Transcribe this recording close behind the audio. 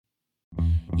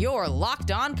You're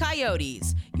Locked On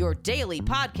Coyotes, your daily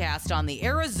podcast on the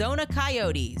Arizona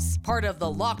Coyotes, part of the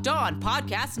Locked On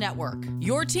Podcast Network,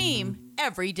 your team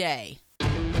every day.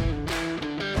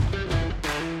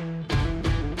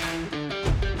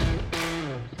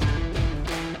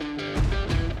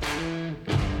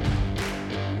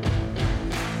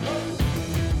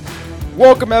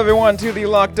 Welcome everyone to the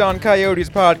Locked On Coyotes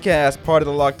podcast, part of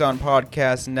the Locked On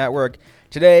Podcast Network.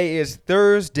 Today is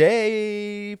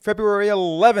Thursday, February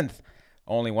 11th.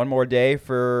 Only one more day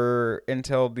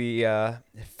until the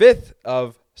 5th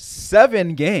of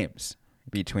 7 games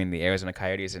between the Arizona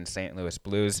Coyotes and St. Louis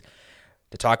Blues.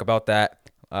 To talk about that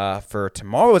for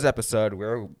tomorrow's episode,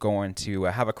 we're going to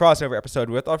have a crossover episode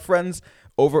with our friends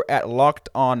over at Locked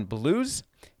On Blues.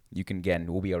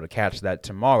 We'll be able to catch that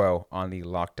tomorrow on the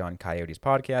Locked On Coyotes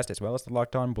podcast, as well as the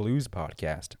Locked On Blues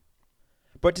podcast.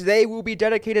 But today will be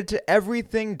dedicated to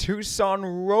everything Tucson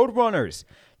Roadrunners.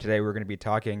 Today we're going to be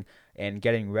talking and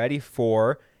getting ready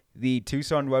for the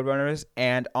Tucson Roadrunners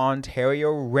and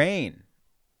Ontario Reign.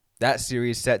 That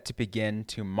series set to begin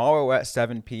tomorrow at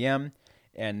 7 p.m.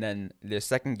 and then the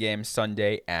second game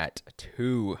Sunday at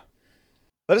 2.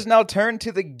 Let us now turn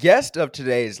to the guest of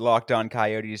today's Locked On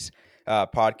Coyotes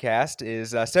podcast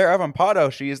is Sarah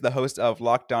Avampado. She is the host of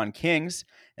Locked On Kings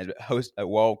and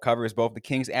covers both the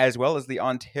Kings as well as the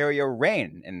Ontario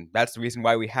Reign. And that's the reason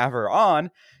why we have her on,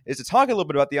 is to talk a little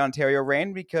bit about the Ontario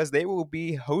Reign, because they will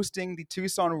be hosting the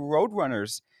Tucson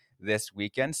Roadrunners this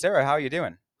weekend. Sarah, how are you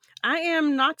doing? I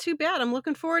am not too bad. I'm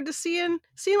looking forward to seeing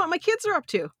what my kids are up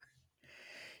to.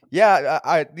 Yeah,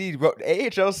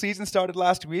 the AHL season started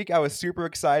last week. I was super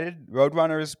excited.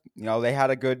 Roadrunners, they had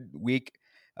a good week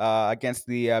against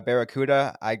the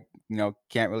Barracuda. I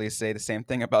can't really say the same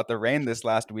thing about the Reign this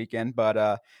last weekend,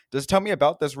 but just tell me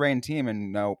about this Reign team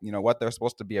and what they're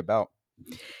supposed to be about.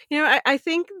 I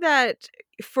think that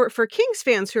for Kings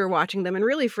fans who are watching them, and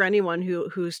really for anyone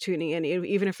who's tuning in,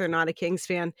 even if they're not a Kings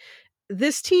fan,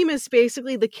 this team is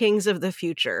basically the Kings of the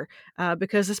future,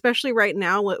 because especially right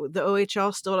now, the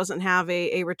OHL still doesn't have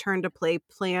a return to play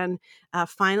plan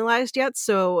finalized yet.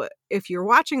 So if you're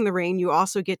watching the Reign, you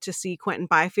also get to see Quentin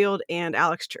Byfield and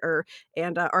Arthur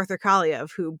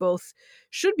Kaliev, who both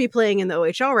should be playing in the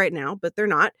OHL right now, but they're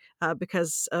not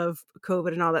because of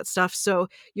COVID and all that stuff. So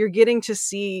you're getting to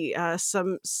see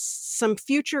some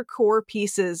future core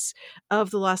pieces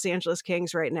of the Los Angeles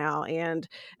Kings right now, and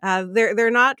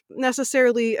they're not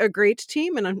necessarily a great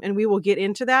team, and we will get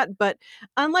into that. But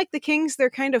unlike the Kings, they're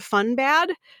kind of fun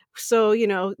bad. So,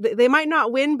 they might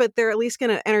not win, but they're at least going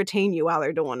to entertain you while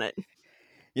they're doing it.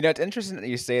 It's interesting that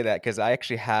you say that, because I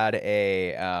actually had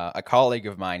a colleague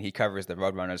of mine. He covers the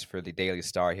Roadrunners for the Daily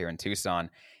Star here in Tucson,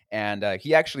 and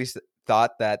he actually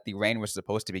thought that the Reign was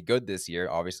supposed to be good this year,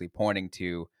 obviously pointing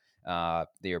to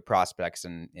their prospects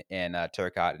in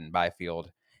Turcotte and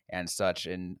Byfield and such,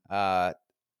 and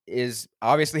is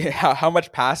obviously how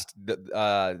much past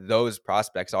those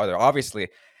prospects are there. Obviously,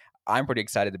 I'm pretty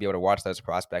excited to be able to watch those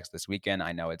prospects this weekend.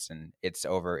 I know it's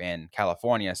over in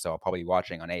California, so I'll probably be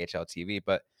watching on AHL TV.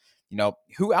 But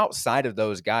who outside of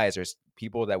those guys are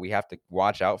people that we have to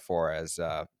watch out for as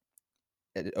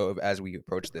we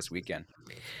approach this weekend?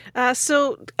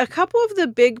 So a couple of the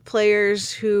big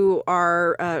players who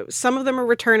are some of them are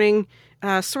returning.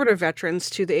 Sort of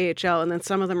veterans to the AHL, and then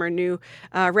some of them are new.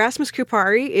 Rasmus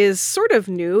Kupari is sort of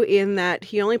new in that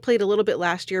he only played a little bit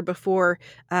last year before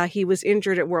he was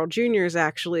injured at World Juniors,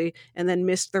 actually, and then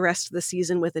missed the rest of the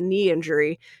season with a knee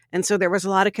injury. And so there was a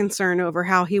lot of concern over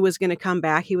how he was going to come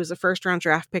back. He was a first-round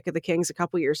draft pick of the Kings a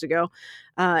couple years ago,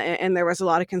 and there was a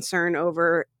lot of concern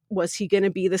over, was he going to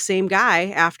be the same guy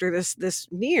after this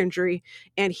knee injury?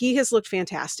 And he has looked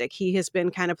fantastic. He has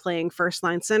been kind of playing first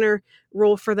line center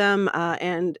role for them,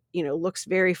 and looks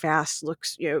very fast.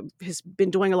 Has been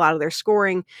doing a lot of their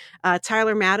scoring.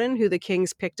 Tyler Madden, who the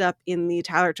Kings picked up in the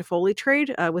Tyler Toffoli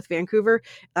trade with Vancouver,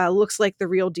 looks like the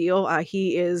real deal.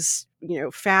 He is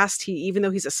fast. Even though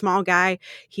he's a small guy,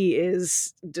 he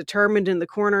is determined in the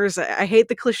corners. I hate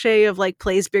the cliche of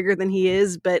plays bigger than he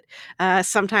is, but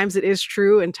sometimes it is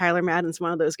true. And Tyler Madden's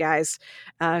one of those guys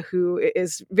who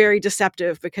is very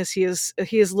deceptive, because he is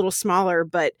a little smaller,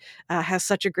 but has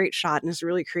such a great shot and is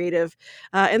really creative.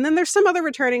 And then there's some other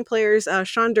returning players.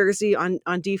 Sean Dursey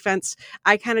on defense.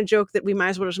 I kind of joke that we might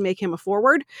as well just make him a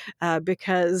forward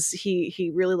because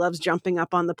he really loves jumping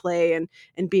up on the play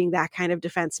and being that kind of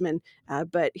defenseman.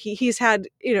 But he's had,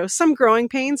 some growing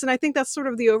pains. And I think that's sort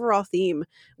of the overall theme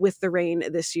with the Reign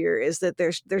this year, is that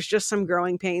there's just some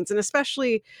growing pains. And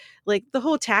especially the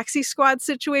whole taxi squad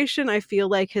situation, I feel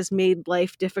like has made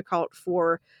life difficult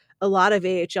for a lot of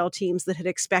AHL teams that had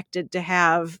expected to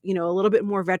have, a little bit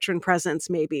more veteran presence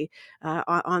maybe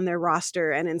on their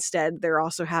roster, and instead they're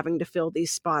also having to fill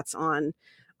these spots on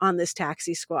this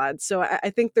taxi squad. So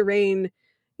I think the Reign,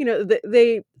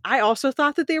 I also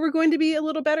thought that they were going to be a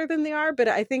little better than they are, but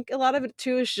I think a lot of it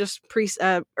too is just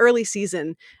early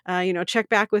season. Check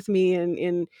back with me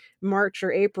in March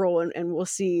or April, and we'll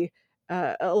see.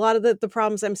 A lot of the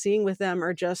problems I'm seeing with them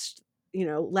are just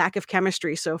lack of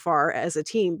chemistry so far as a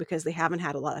team because they haven't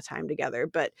had a lot of time together.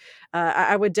 But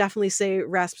I would definitely say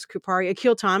Rasmus Kupari.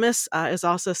 Akil Thomas is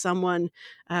also someone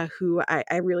who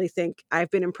I really think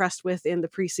I've been impressed with in the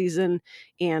preseason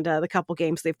and the couple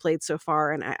games they've played so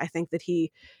far. And I think that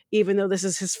he, even though this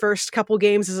is his first couple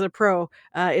games as a pro,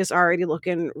 is already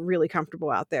looking really comfortable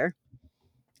out there.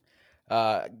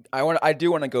 I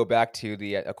do want to go back to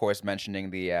the, of course, mentioning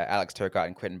the Alex Turcotte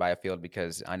and Quinton Byfield,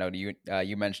 because I know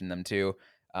you mentioned them too.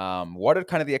 What are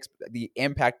kind of the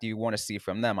impact do you want to see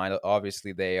from them?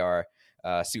 Obviously they are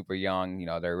super young.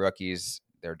 They're rookies.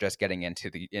 They're just getting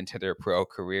into their pro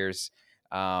careers.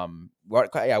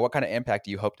 What kind of impact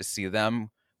do you hope to see them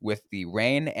with the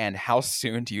Reign, and how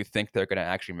soon do you think they're going to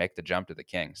actually make the jump to the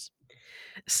Kings?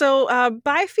 So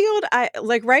Byfield, I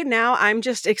like right now. I'm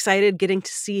just excited getting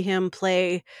to see him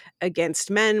play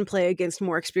against men, play against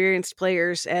more experienced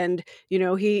players, and he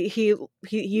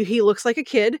looks like a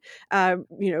kid.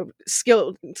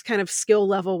 Skill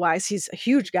level wise, he's a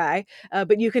huge guy,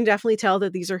 but you can definitely tell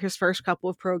that these are his first couple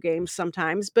of pro games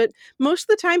sometimes. But most of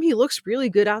the time, he looks really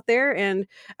good out there, and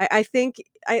I think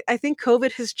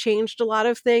COVID has changed a lot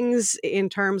of things in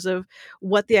terms of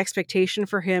what the expectation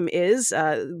for him is.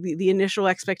 The initial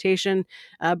expectation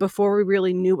before we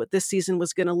really knew what this season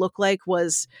was going to look like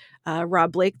was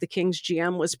Rob Blake, the Kings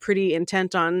GM, was pretty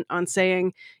intent on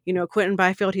saying, Quinton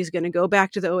Byfield, he's going to go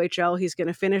back to the OHL. He's going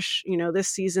to finish, this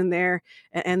season there.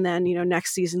 And then,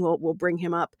 next season we'll bring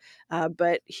him up.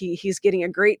 But he's getting a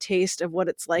great taste of what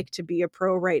it's like to be a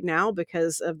pro right now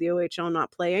because of the OHL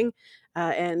not playing.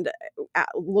 And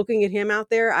looking at him out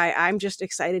there, I'm just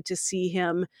excited to see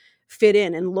him fit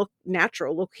in and look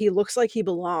natural. He looks like he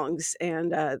belongs,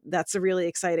 and that's a really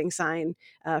exciting sign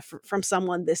from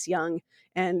someone this young.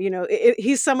 And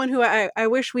he's someone who I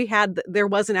wish there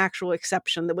was an actual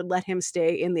exception that would let him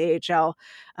stay in the AHL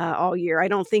all year. I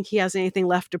don't think he has anything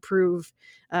left to prove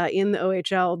in the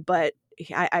OHL, but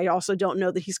I also don't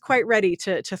know that he's quite ready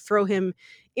to throw him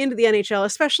into the NHL,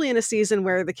 especially in a season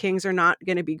where the Kings are not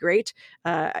going to be great.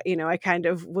 I kind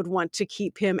of would want to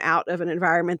keep him out of an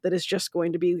environment that is just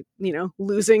going to be,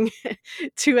 losing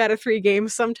 2 out of 3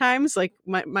 games sometimes. Like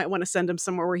might want to send him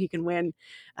somewhere where he can win.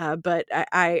 But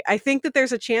I think that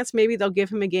there's a chance maybe they'll give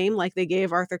him a game like they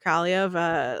gave Arthur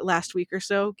Kaliev last week or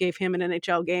so, gave him an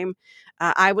NHL game.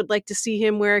 I would like to see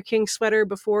him wear a Kings sweater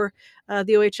before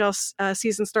the OHL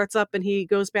season starts up and he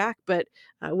goes back, but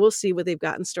we'll see what they've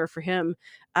got in store for him.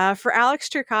 For Alex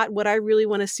Turcotte, what I really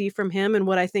want to see from him and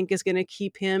what I think is going to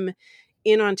keep him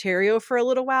in Ontario for a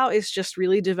little while is just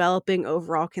really developing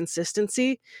overall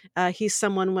consistency. He's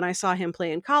someone, when I saw him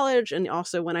play in college and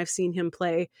also when I've seen him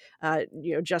play,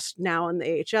 just now in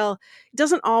the AHL, it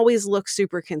doesn't always look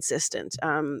super consistent.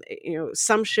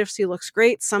 Some shifts he looks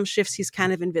great, some shifts he's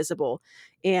kind of invisible.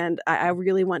 And I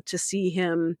really want to see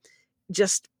him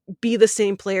just be the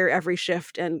same player every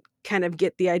shift and kind of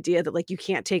get the idea that you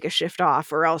can't take a shift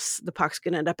off or else the puck's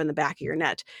going to end up in the back of your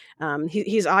net.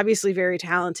 He's obviously very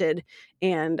talented.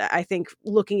 And I think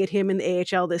looking at him in the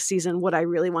AHL this season, what I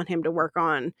really want him to work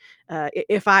on,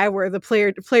 if I were the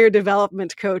player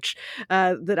development coach,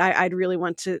 that I'd really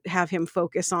want to have him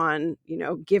focus on,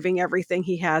 giving everything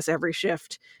he has every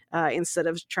shift instead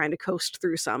of trying to coast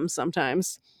through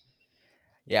sometimes.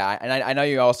 Yeah, and I know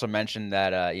you also mentioned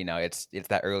that it's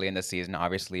that early in the season.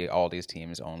 Obviously, all these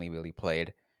teams only really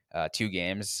played 2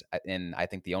 games, and I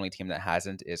think the only team that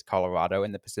hasn't is Colorado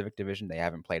in the Pacific Division. They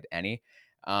haven't played any.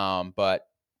 But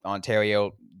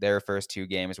Ontario, their first 2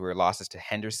 games were losses to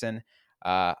Henderson.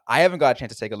 I haven't got a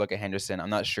chance to take a look at Henderson. I'm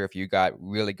not sure if you got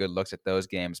really good looks at those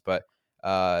games, but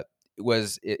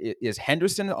is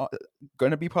Henderson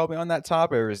going to be probably on that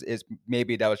top, or is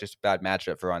maybe that was just a bad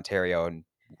matchup for Ontario and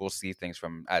we'll see things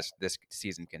from as this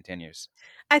season continues?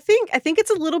 I think it's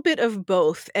a little bit of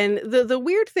both. And the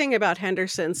weird thing about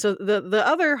Henderson, so the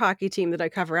other hockey team that I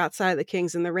cover outside of the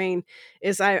Kings and the Reign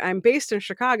is I'm based in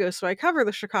Chicago, so I cover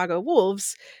the Chicago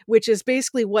Wolves, which is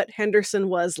basically what Henderson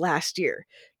was last year.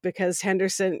 Because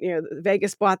Henderson,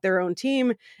 Vegas bought their own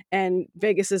team and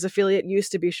Vegas's affiliate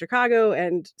used to be Chicago.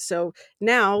 And so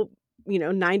now,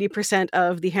 90%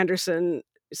 of the Henderson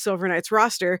Silver Knights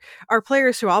roster are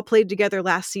players who all played together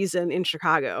last season in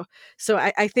Chicago. So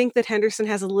I think that Henderson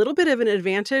has a little bit of an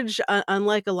advantage,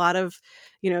 unlike a lot of,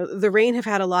 the Reign have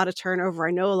had a lot of turnover.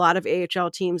 I know a lot of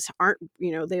AHL teams aren't,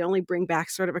 they only bring back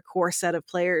sort of a core set of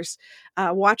players.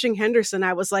 Watching Henderson,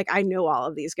 I was like, I know all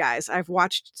of these guys. I've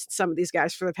watched some of these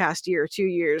guys for the past year or 2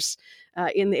 years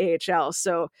in the AHL.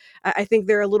 So I think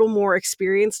they're a little more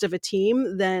experienced of a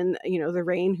team than, the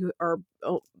Reign, who are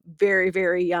very,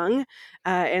 very young.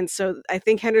 And so I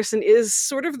think Henderson is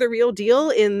sort of the real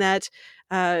deal in that,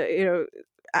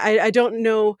 I don't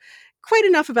know quite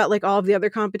enough about like all of the other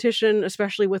competition,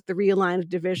 especially with the realigned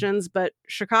divisions, but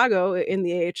Chicago in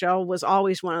the AHL was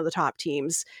always one of the top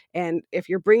teams. And if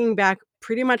you're bringing back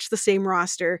pretty much the same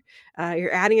roster,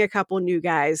 you're adding a couple new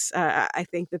guys, I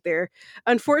think that they're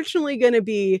unfortunately going to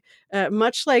be,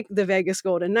 much like the Vegas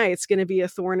Golden Knights, going to be a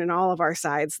thorn in all of our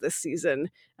sides this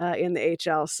season in the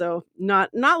AHL. So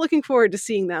not looking forward to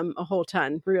seeing them a whole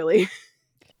ton, really.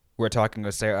 We're talking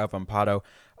with Sarah Avampado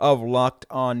of Locked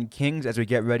On Kings as we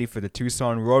get ready for the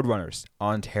Tucson Roadrunners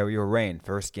Ontario Reign.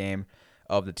 First game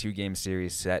of the 2-game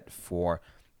series set for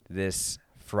this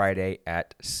Friday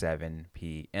at 7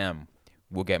 p.m.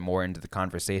 We'll get more into the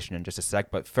conversation in just a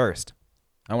sec, but first,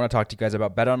 I want to talk to you guys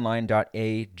about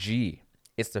betonline.ag.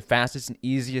 It's the fastest and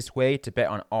easiest way to bet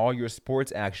on all your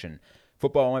sports action.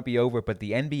 Football might be over, but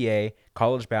the NBA,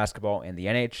 college basketball, and the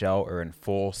NHL are in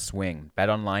full swing.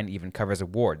 BetOnline even covers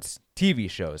awards, TV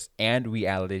shows, and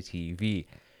reality TV.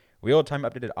 Real-time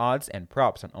updated odds and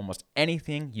props on almost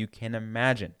anything you can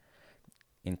imagine,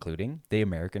 including the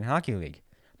American Hockey League.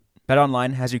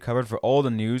 BetOnline has you covered for all the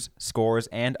news, scores,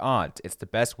 and odds. It's the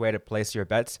best way to place your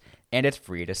bets, and it's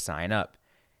free to sign up.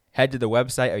 Head to the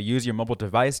website or use your mobile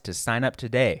device to sign up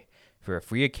today for a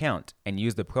free account and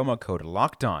use the promo code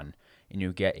LOCKEDON, and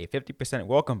you get a 50%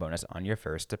 welcome bonus on your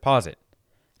first deposit.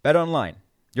 BetOnline,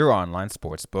 your online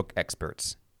sportsbook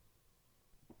experts.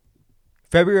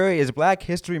 February is Black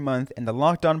History Month, and the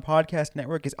Locked On Podcast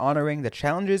Network is honoring the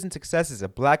challenges and successes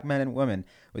of Black men and women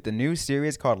with a new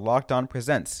series called Locked On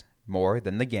Presents More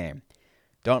Than the Game.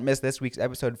 Don't miss this week's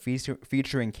episode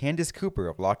featuring Candace Cooper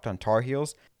of Locked On Tar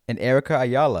Heels and Erica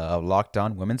Ayala of Locked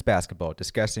On Women's Basketball,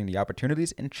 discussing the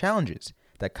opportunities and challenges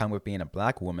that come with being a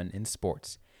Black woman in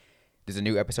sports. There's a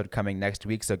new episode coming next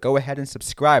week, so go ahead and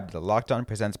subscribe to the Locked On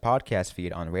Presents podcast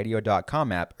feed on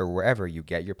radio.com app or wherever you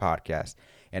get your podcasts.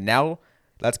 And now,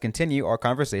 let's continue our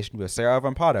conversation with Sarah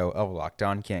Avampado of Locked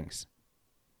On Kings.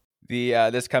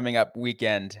 This coming up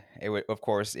weekend, of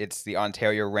course, it's the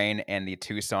Ontario Reign and the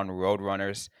Tucson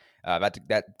Roadrunners.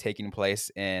 That taking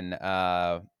place in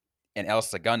El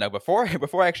Segundo. Before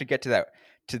I actually get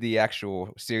to the actual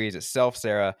series itself,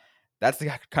 Sarah, that's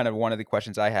the kind of one of the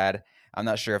questions I had. I'm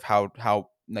not sure if how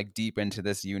like deep into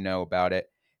this you know about it,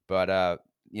 but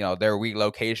their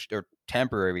relocation or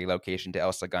temporary relocation to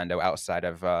El Segundo outside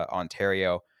of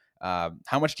Ontario.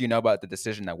 How much do you know about the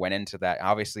decision that went into that?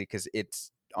 Obviously, because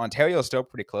Ontario is still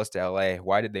pretty close to LA.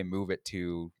 Why did they move it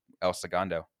to El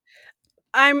Segundo?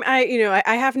 I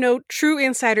have no true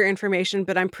insider information,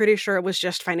 but I'm pretty sure it was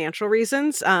just financial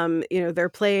reasons. They're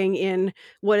playing in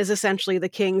what is essentially the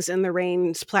Kings and the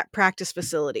Reign's practice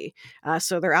facility.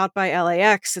 So they're out by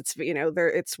LAX. It's,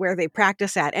 it's where they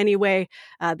practice at anyway.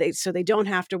 So they don't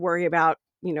have to worry about,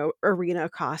 arena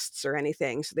costs or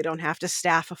anything. So they don't have to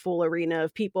staff a full arena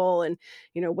of people and,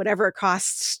 whatever it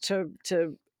costs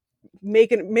to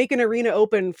make an arena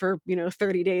open for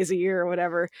 30 days a year or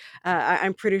whatever.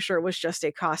 I'm pretty sure it was just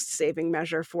a cost saving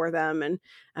measure for them, and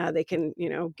they can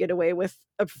get away with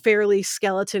a fairly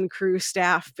skeleton crew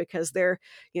staff because they're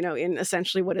in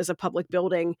essentially what is a public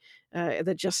building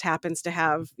that just happens to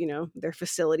have their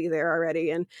facility there already.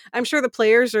 And I'm sure the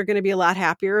players are going to be a lot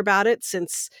happier about it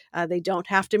since they don't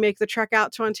have to make the trek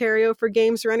out to Ontario for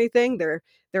games or anything.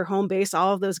 Their home base,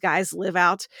 all of those guys live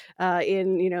out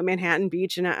in Manhattan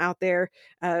Beach and out there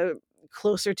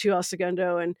closer to El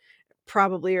Segundo, and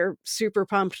probably are super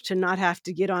pumped to not have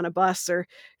to get on a bus or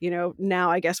now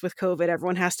I guess with COVID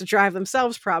everyone has to drive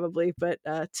themselves probably, but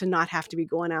to not have to be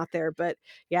going out there. But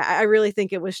yeah, I really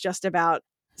think it was just about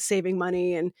saving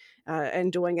money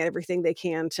and doing everything they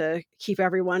can to keep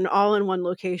everyone all in one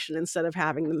location instead of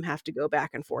having them have to go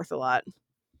back and forth a lot.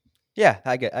 Yeah,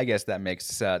 I guess that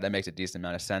makes a decent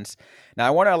amount of sense. Now, I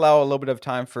want to allow a little bit of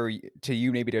time to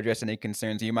you maybe to address any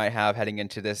concerns you might have heading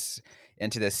into this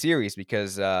series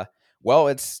because,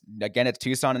 it's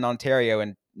Tucson and Ontario,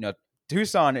 and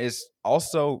Tucson is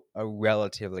also a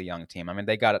relatively young team. I mean,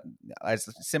 they got as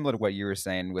similar to what you were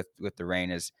saying with the Reign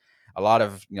is a lot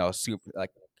of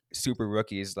super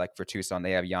rookies. Like for Tucson,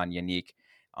 they have Jan Yannick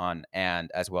on, and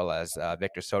as well as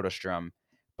Victor Soderstrom.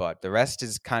 But the rest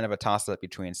is kind of a toss-up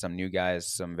between some new guys,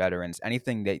 some veterans.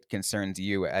 Anything that concerns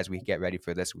you as we get ready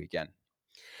for this weekend?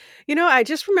 I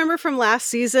just remember from last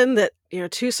season that,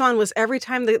 Tucson was every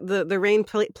time the Reign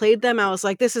played them, I was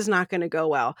like, this is not going to go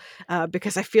well,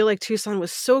 because I feel like Tucson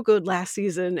was so good last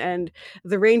season and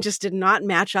the Reign just did not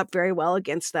match up very well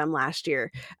against them last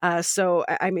year. So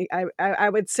I mean, I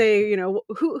would say,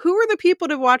 who are the people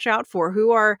to watch out for?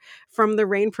 Who are, from the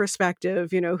Reign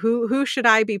perspective, who should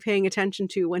I be paying attention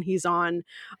to when he's on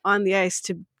the ice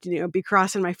to, be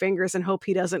crossing my fingers and hope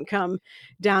he doesn't come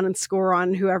down and score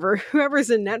on whoever's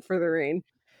in net for the Reign.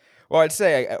 Well, I'd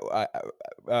say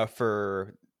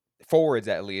for forwards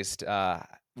at least, Tyler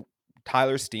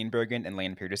Steenbergen and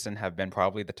Lane Peterson have been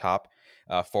probably the top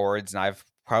forwards, and I've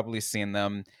probably seen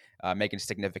them making a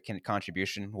significant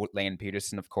contribution. Lane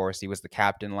Peterson, of course, he was the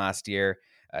captain last year.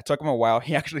 It took him a while.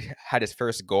 He actually had his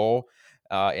first goal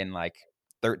in like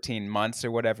 13 months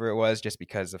or whatever it was, just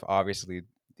because of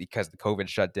the COVID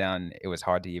shutdown, it was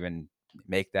hard to even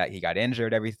make that. He got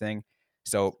injured, everything.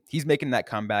 So he's making that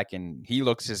comeback, and he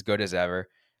looks as good as ever.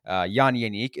 Jan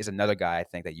Yannick is another guy I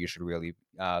think that you should really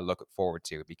look forward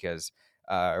to because,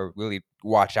 or really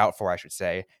watch out for, I should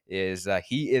say, is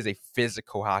he is a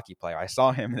physical hockey player. I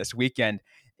saw him this weekend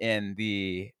in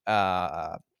the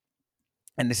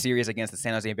series against the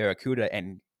San Jose Barracuda,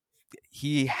 and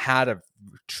he had a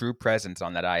true presence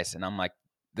on that ice. And I'm like,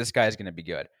 this guy is going to be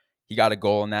good. He got a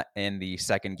goal in the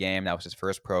second game. That was his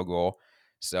first pro goal.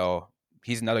 So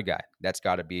he's another guy that's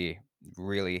got to be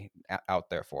really out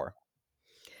there for.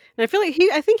 And I feel like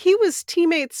I think he was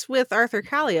teammates with Arthur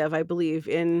Kaliev, I believe,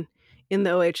 in the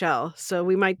OHL. So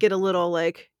we might get a little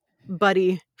like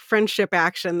buddy friendship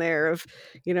action there of,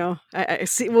 I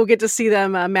see we'll get to see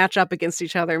them match up against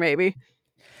each other maybe.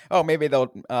 Oh, maybe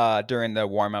they'll during the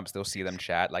warm-ups they'll see them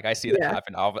chat. Like I see that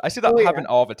happen happen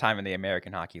all the time in the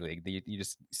American Hockey League. You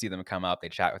just see them come up, they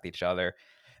chat with each other.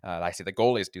 I see the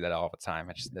goalies do that all the time.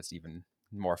 That's even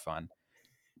more fun.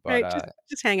 But right,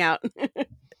 just hang out.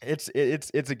 it's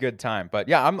a good time. But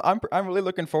yeah, I'm really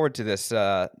looking forward to this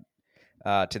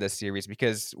series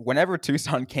because whenever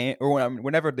Tucson came, or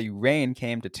whenever the Reign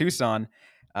came to Tucson,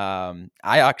 I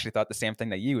actually thought the same thing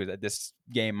that you, that this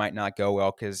game might not go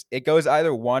well because it goes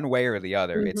either one way or the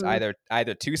other. Mm-hmm. It's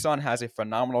either Tucson has a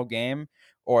phenomenal game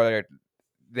or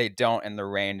they don't, and the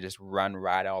Reign just run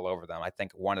right all over them. I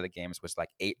think one of the games was like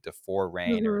 8-4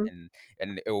 Reign, mm-hmm.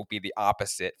 and it will be the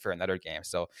opposite for another game.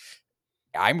 So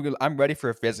I'm ready for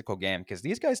a physical game because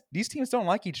these teams don't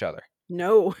like each other.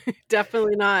 No,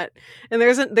 definitely not. And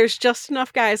there's just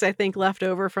enough guys I think left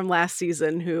over from last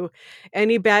season who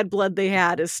any bad blood they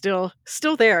had is still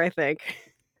there, I think.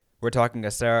 We're talking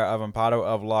to Sarah Avampado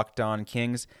of Locked On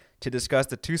Kings to discuss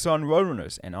the Tucson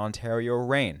Roadrunners and Ontario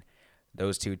Reign.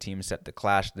 Those two teams set the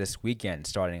clash this weekend,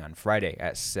 starting on Friday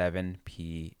at 7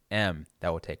 p.m.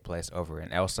 That will take place over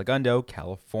in El Segundo,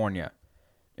 California.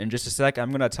 In just a sec, I'm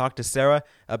going to talk to Sarah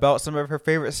about some of her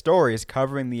favorite stories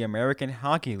covering the American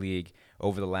Hockey League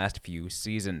over the last few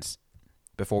seasons.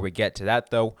 Before we get to that,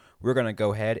 though, we're going to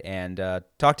go ahead and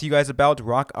talk to you guys about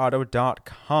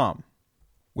RockAuto.com.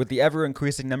 With the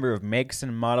ever-increasing number of makes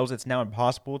and models, it's now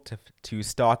impossible to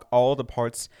stock all the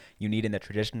parts you need in the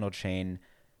traditional chain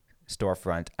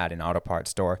storefront at an auto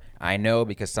parts store. I know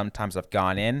because sometimes I've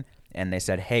gone in and they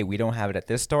said, hey, we don't have it at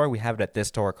this store. We have it at this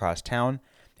store across town.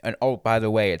 And oh, by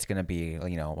the way, it's going to be,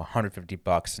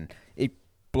 $150, and it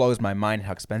blows my mind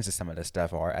how expensive some of this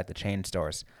stuff are at the chain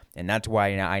stores. And that's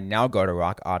why I now go to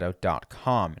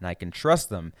rockauto.com, and I can trust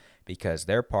them because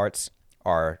their parts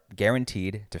are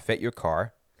guaranteed to fit your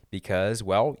car because,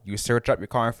 well, you search up your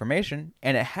car information,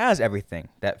 and it has everything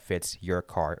that fits your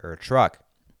car or truck.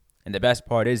 And the best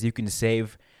part is you can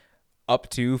save up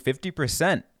to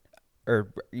 50%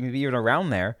 or even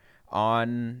around there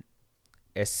on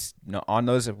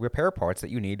those repair parts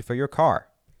that you need for your car.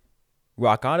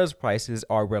 Rock Auto's prices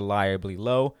are reliably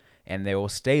low, and they will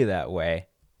stay that way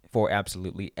for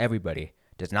absolutely everybody.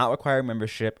 Does not require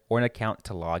membership or an account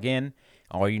to log in.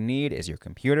 All you need is your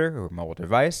computer or mobile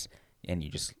device, and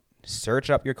you just search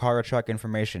up your car or truck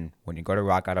information when you go to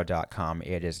rockauto.com.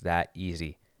 It is that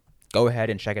easy. Go ahead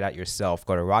and check it out yourself.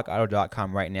 Go to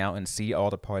rockauto.com right now and see all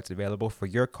the parts available for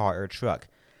your car or truck.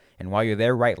 And while you're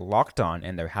there, write Locked On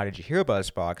in their How Did You Hear About Us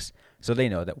box so they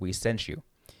know that we sent you.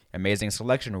 Amazing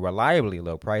selection, reliably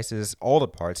low prices, all the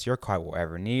parts your car will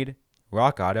ever need.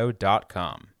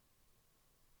 RockAuto.com.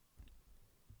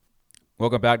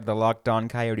 Welcome back to the Locked On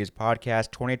Coyotes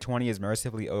podcast. 2020 is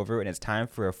mercifully over, and it's time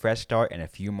for a fresh start and a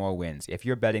few more wins. If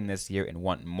you're betting this year and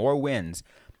want more wins,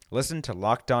 listen to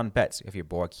Locked On Bets with your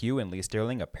boy Q and Lee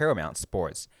Sterling of Paramount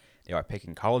Sports. They are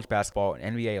picking college basketball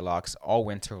and NBA locks all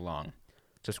winter long.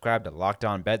 Subscribe to Locked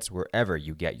On Bets wherever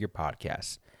you get your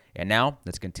podcasts. And now,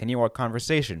 let's continue our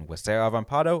conversation with Sarah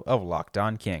Vampado of Locked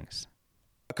On Kings.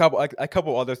 A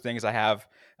couple other things I have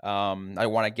I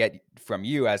want to get from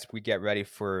you as we get ready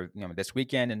for this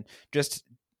weekend, and just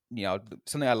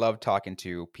something I love talking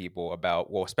to people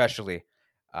about. Well, especially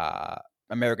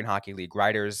American Hockey League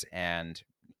writers and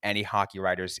any hockey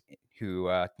writers who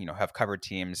have covered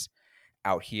teams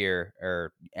out here,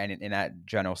 or and in that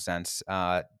general sense.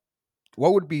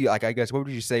 What would be like? I guess what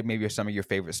would you say maybe are some of your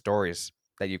favorite stories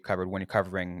that you've covered when you're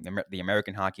covering the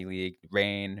American Hockey League,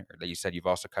 Reign, or that you said you've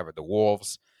also covered the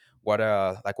Wolves? What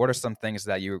are some things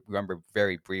that you remember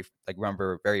very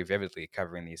vividly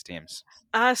covering these teams?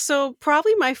 So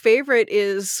probably my favorite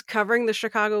is covering the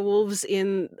Chicago Wolves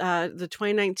in the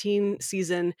 2019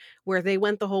 season, where they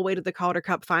went the whole way to the Calder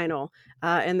Cup final.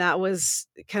 And that was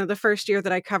kind of the first year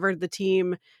that I covered the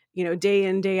team, day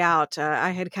in, day out. I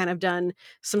had kind of done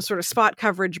some sort of spot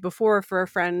coverage before for a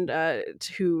friend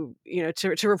to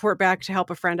report back to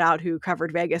help a friend out who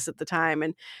covered Vegas at the time.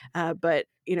 And but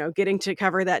getting to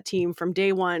cover that team from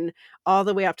day one all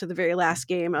the way up to the very last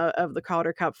game of the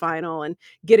Calder Cup final, and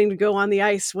getting to go on the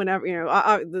ice whenever,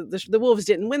 the Wolves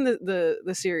didn't win the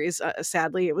series.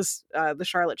 Sadly, it was the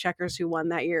Charlotte Checkers who won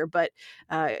that year. But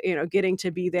getting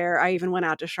to be there, I even went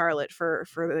out to Charlotte for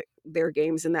their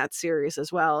games in that series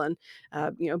as well. And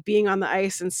being on the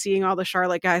ice and seeing all the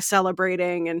Charlotte guys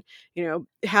celebrating, and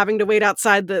having to wait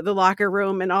outside the locker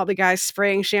room and all the guys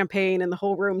spraying champagne, and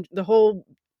the whole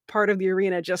part of the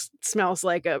arena just smells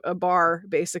like a bar,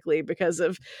 basically, because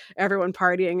of everyone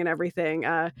partying and everything.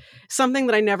 Something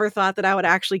that I never thought that I would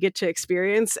actually get to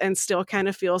experience, and still kind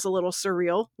of feels a little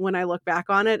surreal when I look back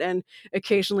on it. And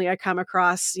occasionally I come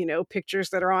across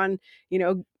pictures that are on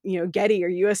Getty or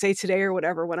USA Today or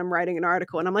whatever when I'm writing an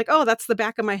article, and I'm like, oh, that's the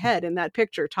back of my head in that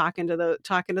picture, talking to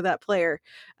that player.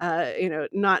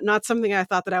 Not something I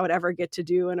thought that I would ever get to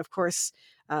do. And of course,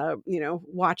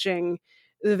 watching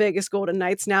the Vegas Golden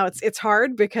Knights now, it's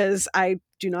hard because I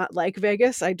do not like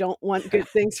Vegas. I don't want good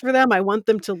things for them. I want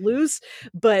them to lose.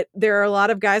 But there are a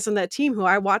lot of guys on that team who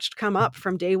I watched come up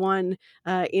from day one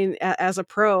as a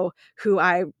pro, who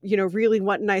I really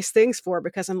want nice things for,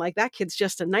 because I'm like, that kid's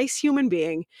just a nice human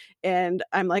being. And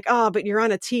I'm like, oh, but you're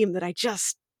on a team that I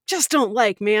just don't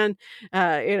like, man.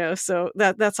 So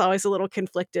that's always a little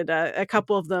conflicted. A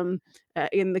couple of them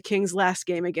in the Kings' last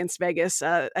game against Vegas,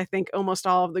 I think almost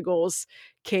all of the goals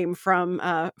came from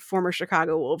former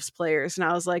Chicago Wolves players, and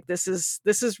I was like, this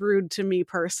is rude to me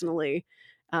personally,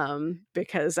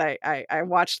 because I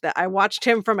watched that. I watched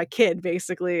him from a kid,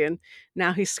 basically, and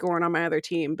now he's scoring on my other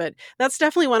team. But that's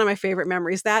definitely one of my favorite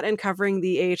memories, that and covering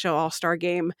the AHL All-Star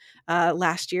game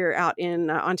last year out in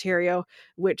Ontario,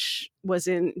 which was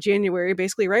in January,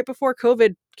 basically right before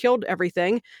COVID killed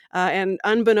everything. And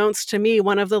unbeknownst to me,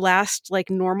 one of the last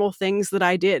normal things that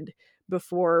I did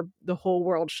before the whole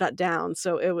world shut down.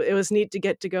 So it was neat to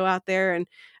get to go out there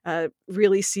and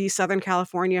really see Southern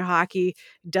California hockey,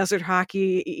 desert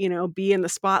hockey, be in the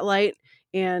spotlight,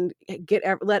 and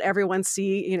let everyone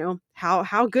see,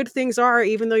 how good things are,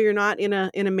 even though you're not in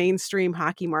a mainstream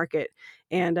hockey market.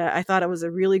 And I thought it was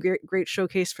a really great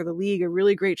showcase for the league, a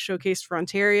really great showcase for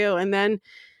Ontario. And then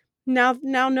now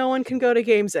no one can go to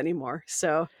games anymore.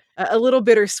 So a little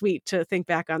bittersweet to think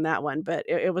back on that one, but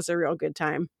it was a real good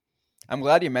time. I'm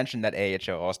glad you mentioned that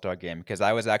AHL All-Star game, because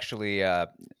I was actually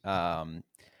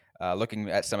looking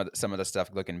at some of the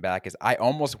stuff looking back, because I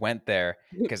almost went there,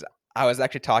 because I was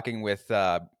actually talking with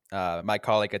my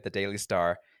colleague at the Daily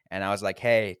Star, and I was like,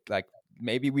 hey,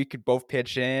 maybe we could both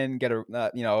pitch in, get a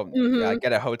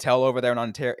get a hotel over there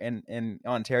in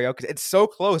Ontario, because it's so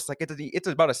close. It's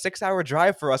about a 6-hour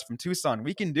drive for us from Tucson.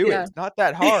 We can do it. It's not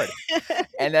that hard.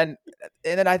 and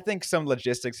then I think some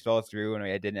logistics fell through, and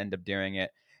I didn't end up doing it.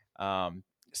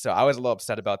 So I was a little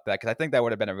upset about that, because I think that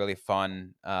would have been a really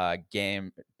fun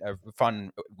game, a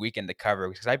fun weekend to cover,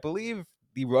 because I believe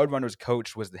the Roadrunners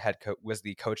coach was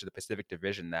the coach of the Pacific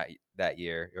Division that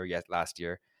year, or last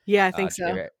year. Yeah, I think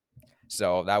so.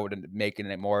 So that would have making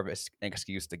it more of an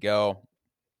excuse to go.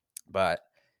 But,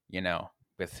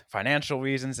 with financial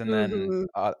reasons and then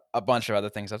a bunch of other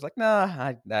things, I was like,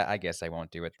 nah, I guess I won't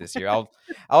do it this year.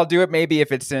 I'll do it maybe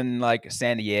if it's in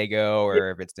San Diego,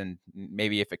 or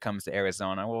if it comes to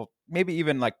Arizona. Well, maybe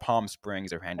even Palm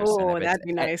Springs or Henderson. Oh, that'd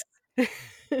be nice.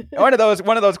 one of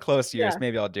those close years,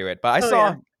 maybe I'll do it. But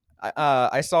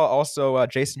I saw also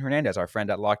Jason Hernandez, our friend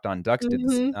at Locked On Ducks,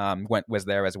 was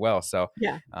there as well. So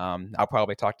I'll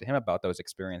probably talk to him about those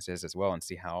experiences as well, and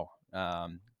see how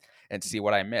and see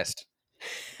what I missed.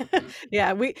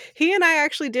 Yeah, he and I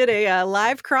actually did a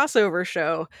live crossover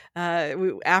show.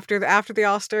 After the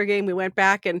All-Star game, we went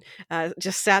back and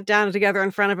just sat down together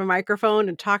in front of a microphone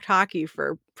and talked hockey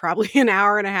for probably an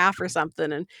hour and a half or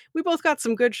something, and we both got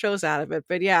some good shows out of it.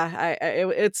 But yeah,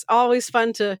 it's always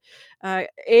fun to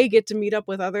get to meet up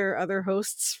with other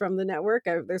hosts from the network.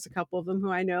 There's a couple of them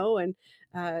who I know, and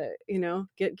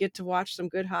get to watch some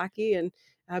good hockey and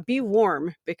be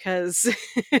warm, because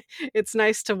it's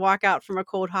nice to walk out from a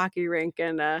cold hockey rink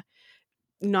and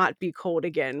not be cold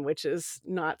again, which is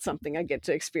not something I get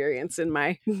to experience in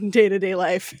my day-to-day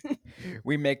life.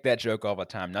 We make that joke all the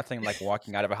time. Nothing like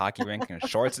walking out of a hockey rink in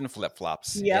shorts and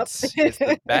flip-flops. Yep. It's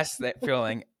the best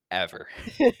feeling ever.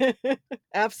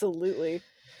 Absolutely.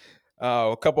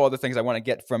 A couple other things I want to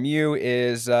get from you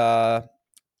is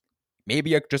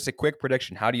maybe just a quick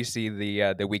prediction. How do you see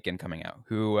the weekend coming out?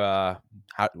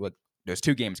 There's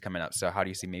 2 games coming up, so how do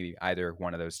you see maybe either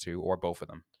one of those 2 or both of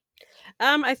them?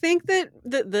 I think that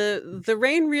the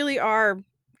Reign really are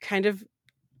kind of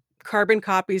carbon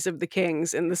copies of the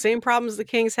Kings, and the same problems the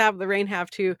Kings have, the Reign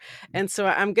have too. And so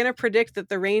I'm going to predict that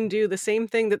the Reign do the same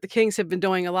thing that the Kings have been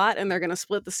doing a lot, and they're going to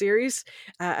split the series.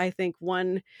 I think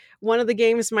one of the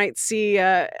games might see.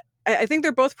 I think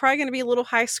they're both probably going to be a little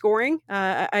high scoring.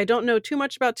 I don't know too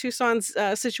much about Tucson's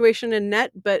situation in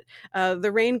net, but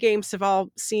the Reign games have all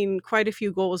seen quite a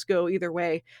few goals go either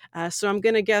way. So I'm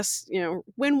going to guess,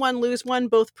 win one, lose one,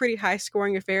 both pretty high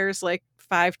scoring affairs, like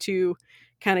 5-2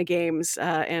 kind of games.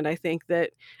 And I think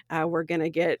that we're going to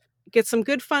get some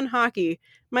good fun hockey.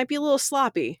 Might be a little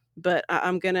sloppy, but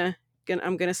I'm gonna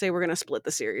say we're going to split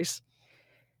the series.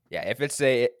 Yeah, if it's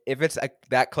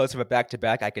that close of a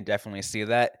back-to-back, I can definitely see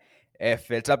that.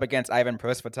 If it's up against Ivan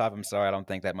Prosvetov, I'm sorry, I don't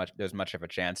think there's much of a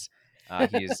chance.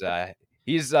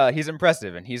 He's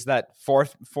impressive, and he's that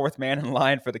fourth man in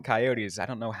line for the Coyotes. I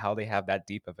don't know how they have that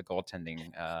deep of a goaltending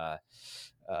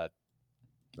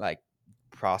like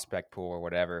prospect pool or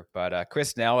whatever. But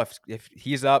Chris Snell, if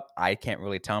he's up, I can't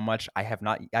really tell much. I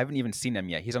haven't even seen him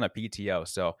yet. He's on a PTO,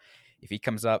 so if he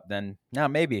comes up, then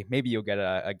maybe you'll get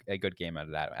a good game out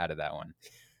of that one.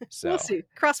 So we'll see.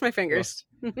 Cross my fingers.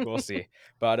 We'll see.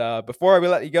 But before we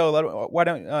let you go, why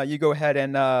don't you go ahead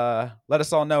and let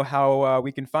us all know how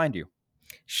we can find you?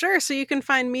 Sure. So you can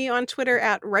find me on Twitter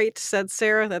at Right Said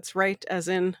Sarah. That's right as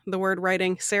in the word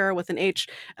writing, Sarah with an H,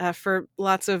 for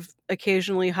lots of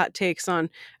occasionally hot takes on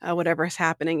whatever is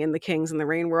happening in the Kings and the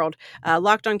Reign world.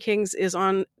 Locked on Kings is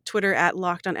on Twitter at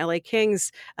Locked on LA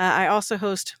Kings. I also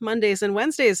host Mondays and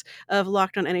Wednesdays of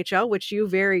Locked on NHL, which you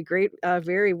very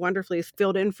wonderfully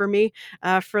filled in for me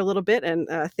for a little bit. And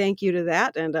thank you to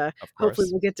that. And hopefully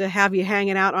we'll get to have you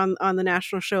hanging out on the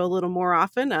national show a little more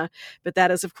often. But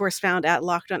that is, of course, found at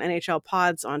Locked on NHL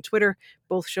Pods on Twitter.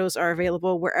 Both shows are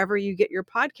available wherever you get your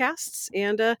podcasts.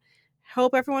 And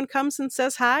hope everyone comes and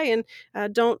says hi, and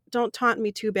don't taunt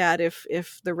me too bad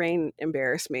if the Reign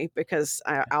embarrass me, because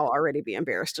I'll already be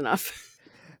embarrassed enough.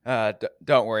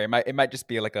 Don't worry, it might just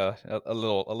be like a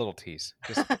little tease.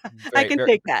 I can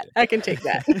take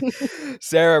that.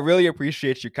 Sarah, really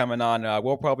appreciate you coming on.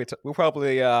 We'll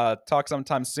probably talk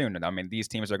sometime soon. I mean, these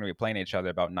teams are going to be playing each other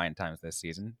about 9 times this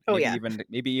season.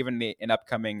 Maybe even an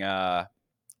upcoming a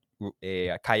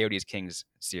Coyotes Kings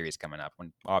series coming up.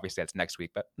 When obviously that's next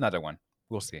week, but another one.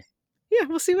 We'll see. Yeah,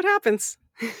 we'll see what happens.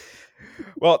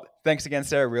 Well, thanks again,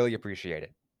 Sarah. Really appreciate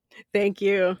it. Thank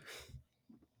you.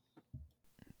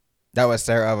 That was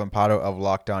Sarah Avampato of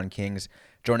Locked On Kings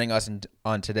joining us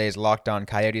on today's Locked On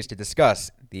Coyotes to discuss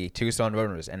the Tucson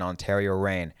Roadrunners and Ontario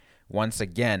Reign. Once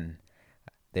again,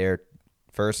 their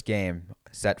first game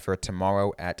set for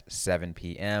tomorrow at 7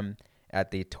 p.m.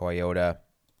 at the Toyota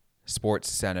Sports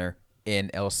Center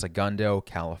in El Segundo,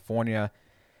 California,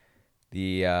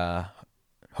 the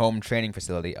home training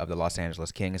facility of the Los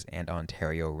Angeles Kings and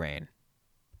Ontario Reign.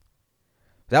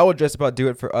 That will just about do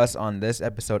it for us on this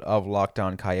episode of Locked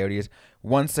On Coyotes.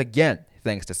 Once again,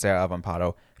 thanks to Sarah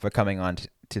Avampato for coming on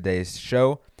today's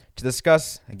show to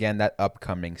discuss, again, that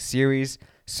upcoming series.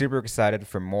 Super excited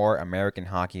for more American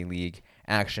Hockey League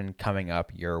action coming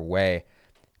up your way.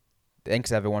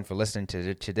 Thanks, everyone, for listening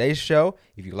to today's show.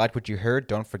 If you liked what you heard,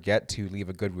 don't forget to leave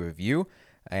a good review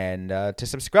and to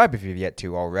subscribe if you've yet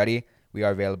to already. We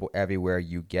are available everywhere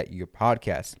you get your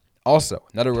podcasts. Also,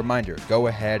 another reminder, go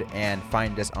ahead and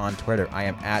find us on Twitter. I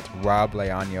am at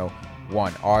RobLeano1,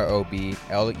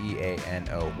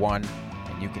 ROBLEANO1,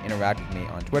 and you can interact with me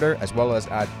on Twitter as well as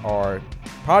at our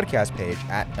podcast page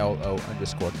at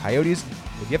LO_Coyotes.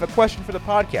 If you have a question for the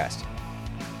podcast,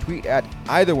 tweet at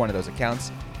either one of those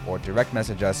accounts or direct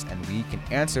message us, and we can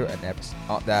answer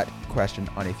that question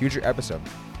on a future episode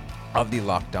of the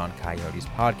Locked On Coyotes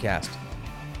podcast.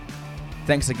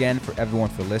 Thanks again for everyone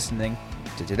for listening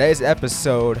to today's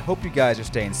episode. Hope you guys are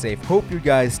staying safe. Hope you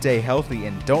guys stay healthy.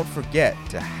 And don't forget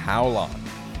to howl on.